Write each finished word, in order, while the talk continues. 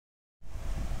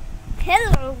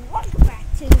Hello, welcome back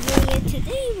to the video.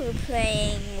 Today we're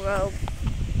playing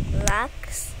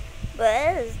Roblox,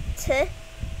 but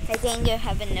I think you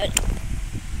haven't noticed.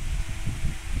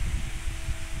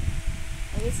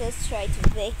 Let's try to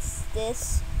fix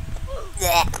this.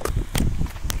 Now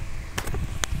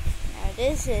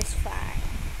this is fine.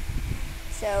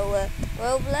 So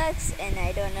Roblox, and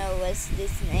I don't know what's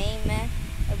this name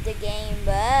of the game,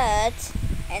 but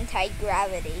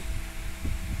anti-gravity.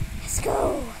 Let's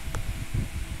go.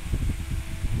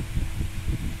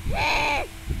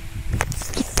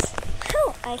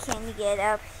 Oh, I can get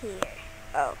up here.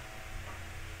 Oh,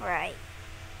 right.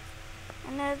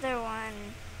 Another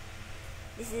one.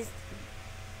 This is.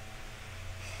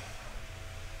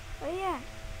 Oh yeah.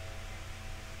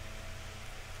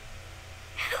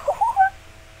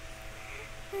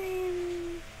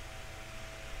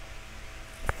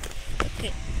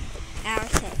 Okay, now we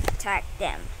can attack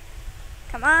them.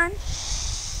 Come on,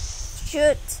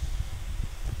 shoot.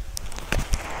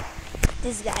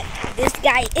 This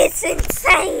guy is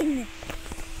insane.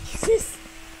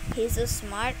 He's a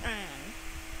smart man.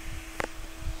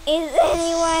 Is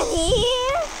anyone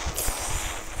here?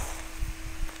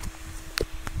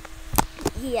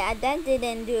 Yeah, that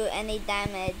didn't do any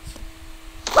damage.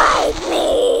 Fight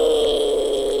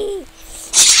me!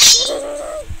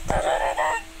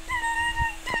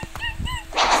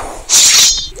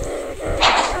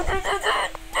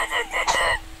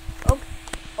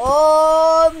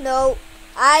 Oh no.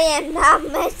 I am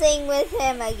not messing with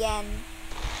him again.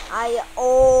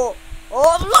 No!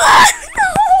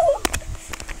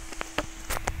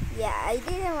 Yeah, I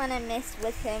didn't want to mess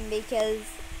with him because,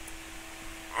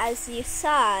 as you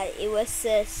saw, it was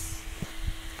just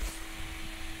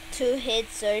 2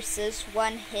 hits versus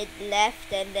 1 hit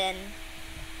left, and then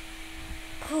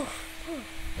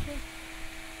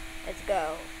let's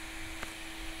go.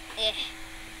 There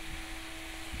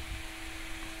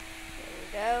we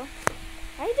go.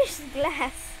 Why this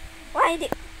glass? Why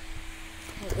did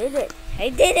I did it? I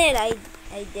did it.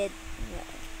 I did. No,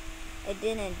 I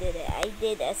didn't did it. I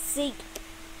did a seek.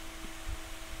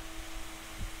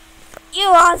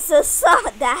 You also saw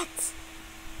that.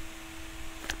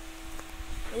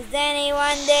 Is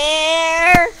anyone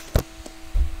there?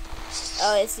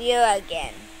 Oh, it's you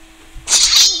again.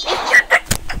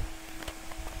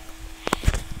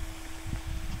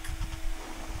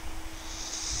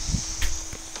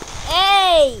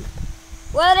 Hey!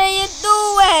 What are you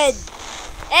doing?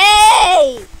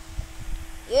 Hey!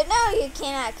 You know you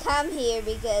cannot come here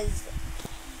because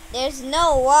there's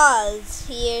no walls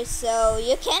here, so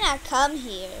you cannot come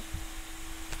here.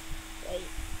 Wait.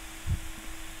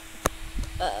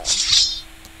 Uh-oh.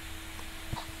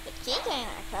 But he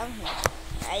cannot come here,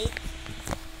 right?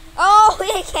 Oh,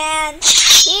 he can!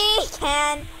 He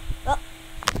can!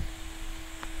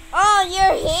 Oh,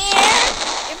 you're here?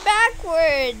 You're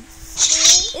backwards!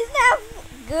 Isn't that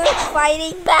good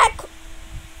fighting back?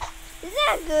 Isn't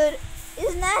that good?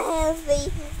 Isn't that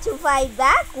healthy to fight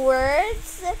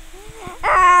backwards?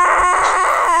 Ah!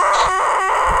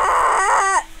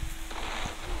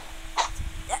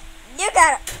 You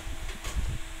gotta.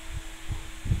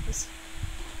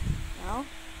 No?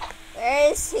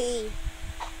 Where is he?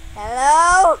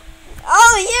 Hello?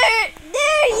 Oh,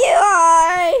 there you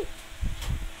are!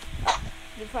 Oh,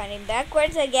 you're fighting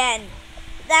backwards again.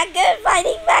 That good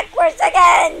fighting backwards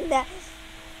again.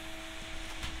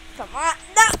 Come on.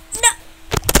 No.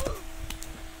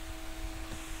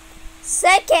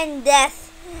 Second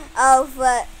death of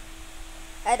I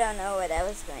don't know what I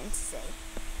was going to say.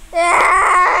 What?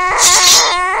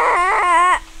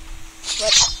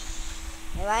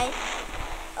 Am I?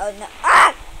 Oh no.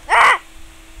 Ah!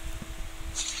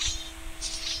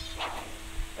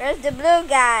 Where's the blue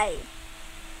guy?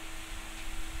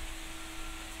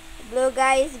 Blue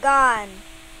guy is gone.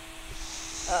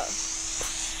 Oh.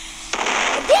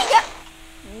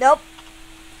 Nope.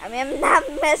 I am not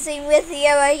messing with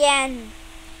you again.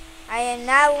 I am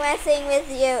not messing with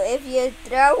you. If you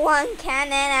throw one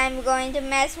cannon, I'm going to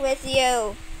mess with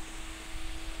you.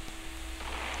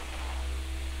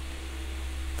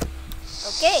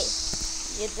 Okay.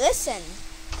 You listen.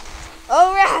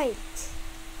 Alright.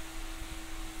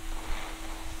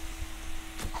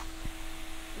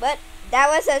 But that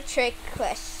was a trick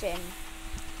question.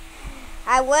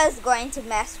 I was going to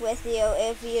mess with you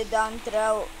if you don't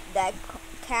throw that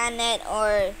cannon,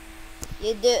 or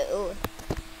you do.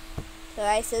 So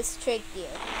I just tricked you.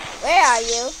 Where are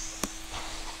you?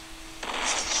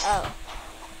 Oh.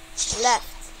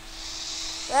 Left.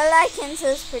 Well, I can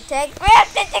just protect. Where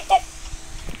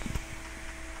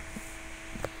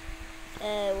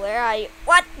are you?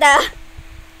 What the?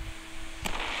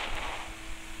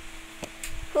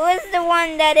 Who is the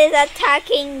one that is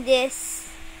attacking this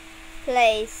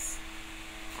place?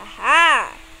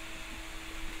 Aha!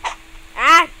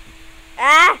 Ah!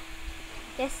 Ah!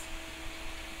 Yes.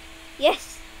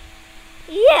 Yes.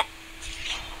 Yeah.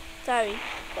 Sorry,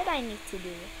 but I need to do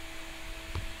it.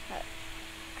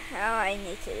 How I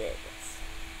need to do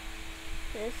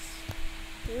this?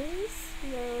 This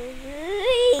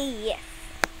slowly. Yes.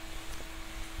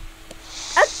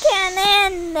 A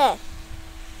cannon!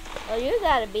 Oh, you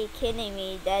gotta be kidding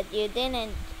me that you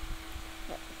didn't.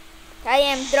 I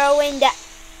am throwing that.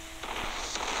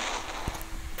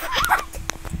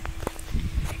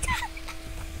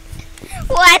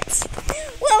 What?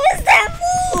 What was that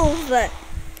move?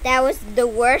 That was the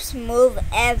worst move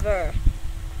ever.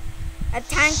 A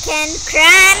Tankan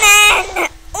cannon!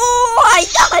 Oh, I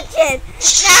dodged it!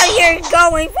 Now you're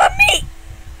going for me!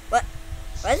 What?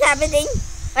 What's happening?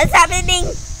 What's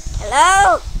happening?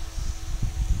 Hello?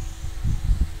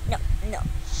 No, no.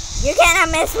 You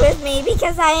cannot mess with me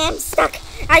because I am stuck.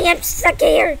 I am stuck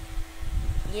here.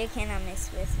 You cannot mess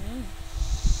with me.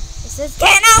 This is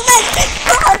cannot mess with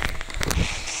me.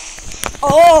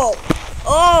 Oh,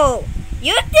 oh.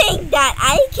 You think that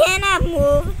I cannot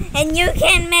move and you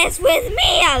can mess with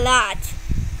me a lot?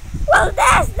 Well,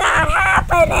 that's not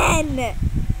happening.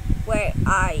 Where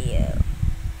are you?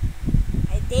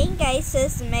 I think I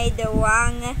just made the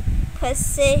wrong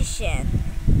position.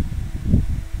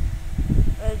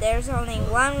 Well, there's only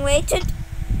one way to...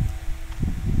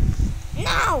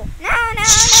 No! No, no,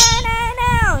 no, no,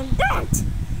 no! Don't!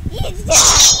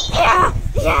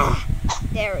 Yeah!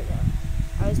 There we go.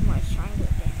 I was more stronger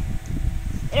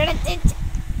there.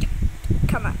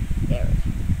 Come on. There we go.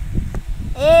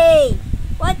 Hey!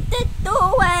 What you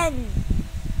doing?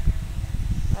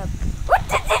 What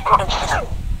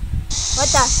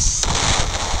the?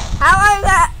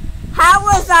 How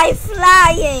was I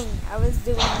flying? I was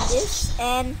doing this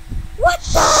and what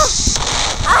the?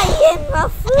 I am a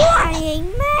flying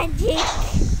magic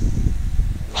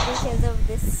because of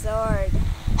this sword.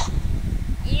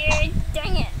 Yeah,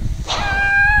 dang it!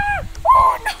 Ah!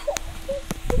 Oh no!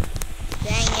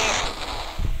 Dang it!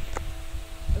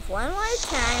 If one more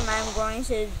time, I'm going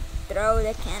to throw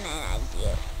the cannon at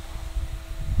you.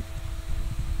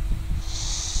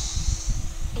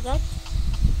 You got?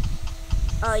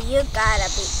 Oh, you gotta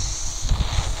be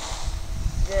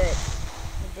good.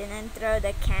 You didn't throw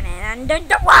the cannon under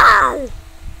the wall.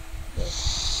 Good.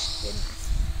 Good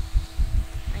master.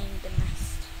 I am the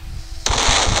master.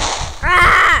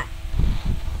 Ah!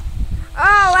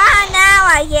 Oh, wow, now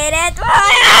I get it.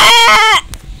 Ah!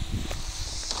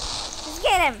 Let's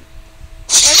get him.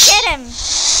 Let's get him.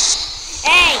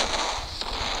 Hey,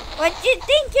 what do you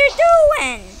think you're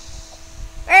doing?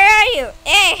 Where are you?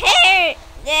 Hey, here.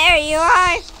 There you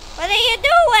are. What are you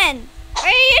doing? What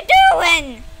are you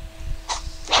doing?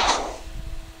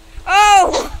 Oh,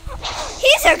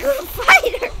 he's a good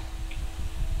fighter.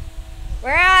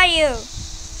 Where are you?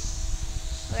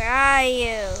 Where are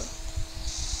you?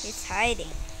 He's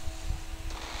hiding.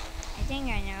 I think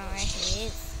I know where he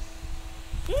is.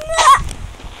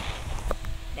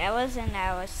 That wasn't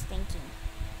I was thinking.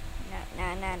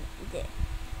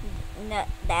 No,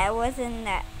 that wasn't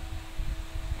that.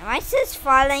 Am I just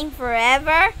falling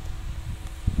forever?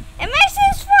 Am I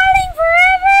just falling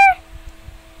forever?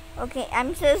 Okay,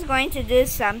 I'm just going to do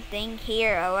something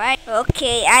here, alright?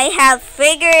 Okay, I have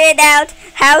figured it out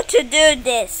how to do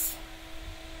this.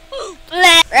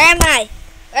 Where am I?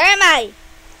 Where am I?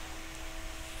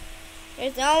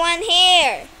 There's no one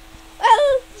here.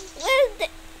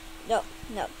 Well,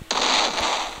 no.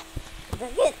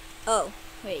 Oh,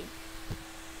 wait.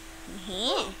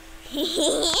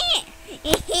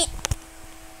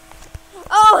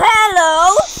 Oh,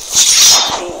 hello.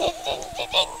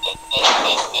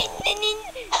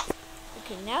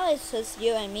 Okay, now it's just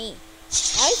you and me.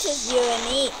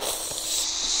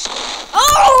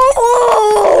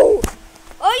 Oh!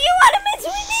 Oh, you want to mess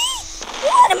with me? You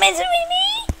want to mess with me?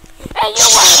 And you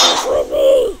want to mess with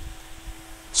me?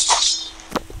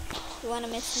 You want to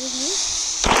mess with me?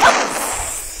 Oh.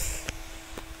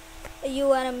 You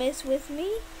want to mess with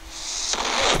me?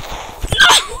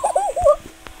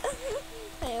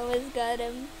 I almost got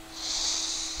him.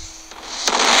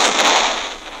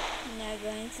 You're not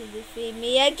going to defeat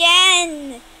me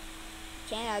again.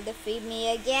 Cannot defeat me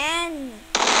again.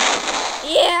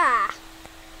 Yeah.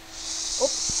 Oh,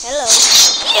 hello.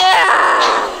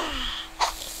 Yeah.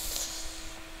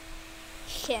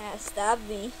 You cannot stop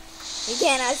me. You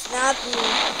cannot stop me.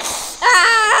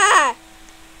 Ah!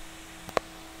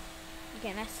 You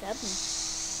cannot stop me.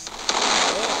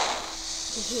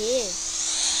 Yeah.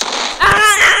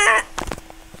 Ah!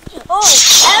 Oh,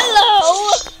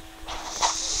 hello.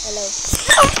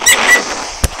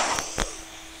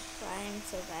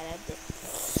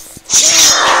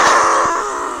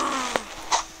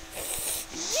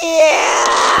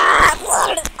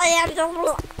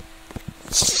 Oh,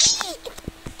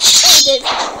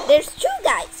 there's two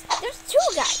guys. There's two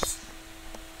guys.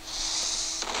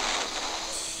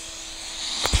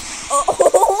 Oh.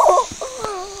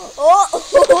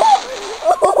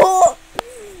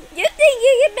 You think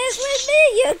you can mess with me?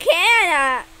 You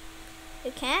can't.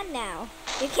 You can't now.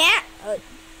 You can't.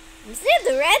 I'm still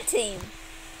the red team.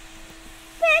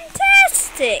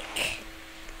 Fantastic.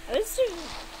 I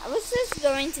was just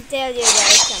going to tell you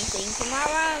guys something.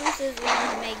 Tomorrow I'm just going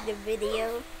to make the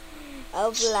video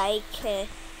of the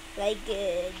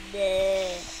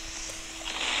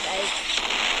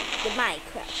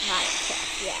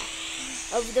Minecraft,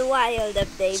 yeah, of the wild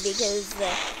update, because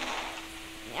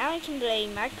now I can play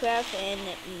Minecraft and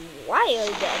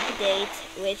wild update,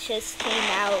 which just came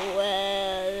out.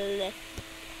 Well,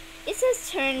 it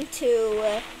just turned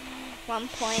to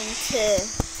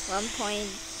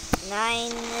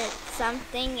 1.9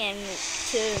 something and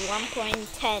to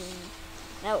 1.10.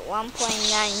 No,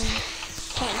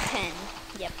 1.9.10.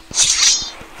 Yep.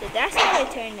 So that's how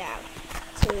it turned out.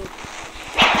 To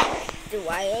the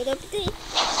wild update.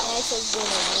 And I just didn't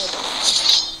know that.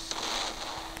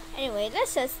 Anyway,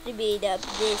 let's just speed up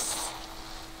this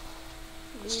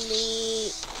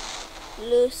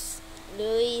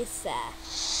Luisa,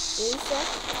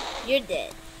 you're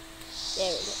dead.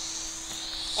 There we go.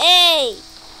 Hey!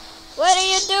 What are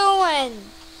you doing?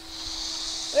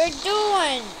 We're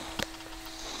doing.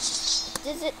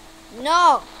 Does it?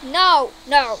 No. Oh,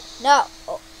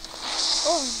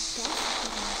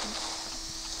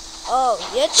 oh,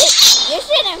 you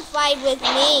shouldn't fight with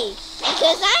me,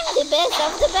 because I'm the best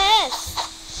of the best.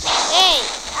 Hey!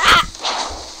 Ah!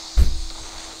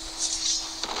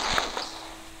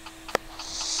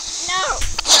 No!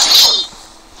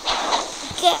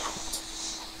 Get out.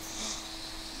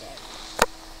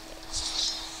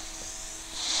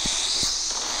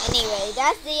 Anyway,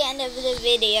 that's the end of the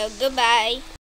video. Goodbye.